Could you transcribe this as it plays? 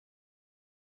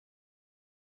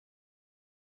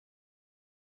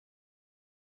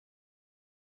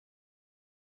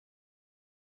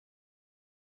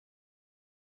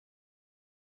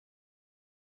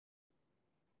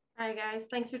Hi guys,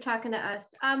 thanks for talking to us.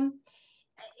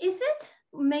 Is it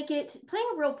make it playing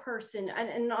a real person,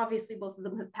 and obviously both of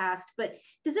them have passed, but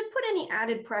does it put any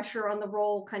added pressure on the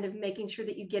role, kind of making sure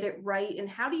that you get it right? And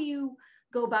how do you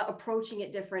go about approaching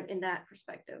it different in that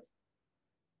perspective?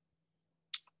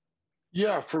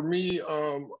 Yeah, for me,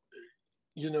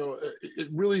 it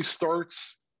really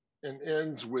starts and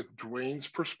ends with Dwayne's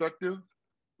perspective.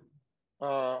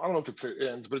 I don't know if it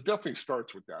ends, but it definitely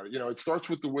starts with that. It starts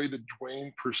with the way that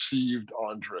Dwayne perceived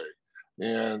Andre,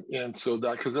 and so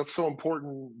that because that's so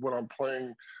important when I'm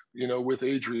playing, with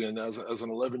Adrian as an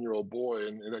 11-year-old boy,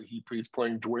 and that he's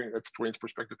playing Dwayne. That's Dwayne's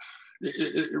perspective.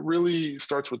 It really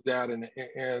starts with that,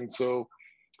 and so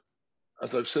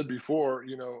as I've said before,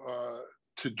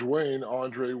 to Dwayne,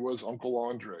 Andre was Uncle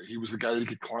Andre. He was the guy that he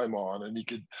could climb on, and he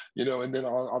could, and then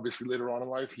obviously later on in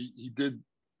life, he did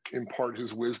impart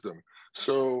his wisdom.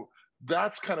 So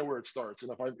that's kind of where it starts.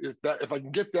 And if I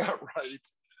can get that right,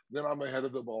 then I'm ahead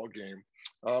of the ball game.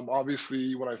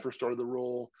 Obviously, when I first started the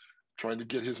role, trying to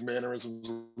get his mannerisms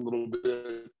a little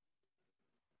bit,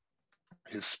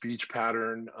 his speech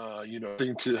pattern,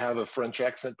 thing to have a French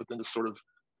accent, but then to sort of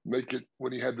make it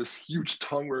when he had this huge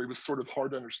tongue where he was sort of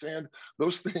hard to understand.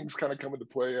 Those things kind of come into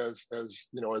play as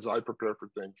I prepare for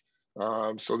things.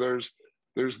 So there's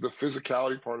the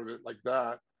physicality part of it like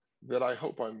that I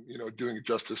hope I'm doing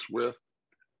justice with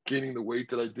gaining the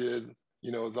weight that I did.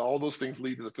 All those things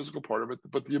lead to the physical part of it,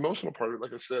 but the emotional part of it,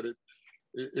 like I said,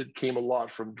 it came a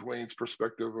lot from Dwayne's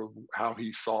perspective of how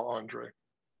he saw Andre.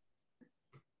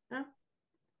 Huh?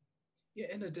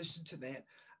 Yeah, in addition to that,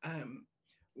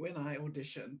 when I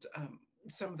auditioned,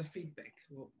 some of the feedback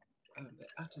that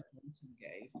Utter Johnson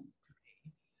gave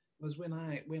was when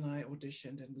I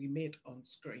auditioned and we met on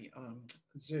screen on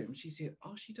Zoom. She said,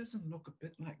 "Oh, she doesn't look a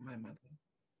bit like my mother.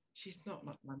 She's not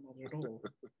like my mother at all."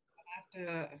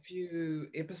 After a few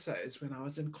episodes, when I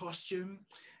was in costume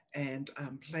and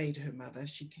played her mother,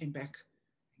 she came back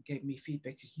and gave me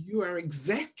feedback. She said, "You are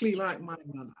exactly like my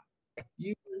mother.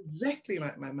 You are exactly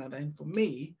like my mother." And for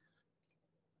me,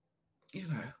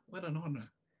 what an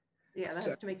honor. Yeah, that So,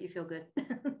 has to make you feel good.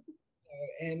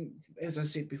 and as I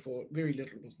said before, very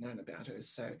little was known about her.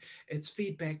 So it's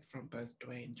feedback from both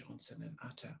Dwayne Johnson and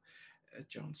Utter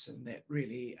Johnson that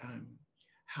really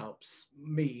helps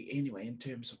me anyway in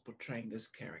terms of portraying this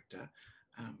character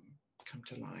come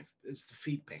to life. Is the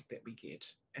feedback that we get.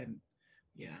 And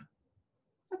yeah.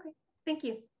 Okay, thank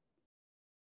you.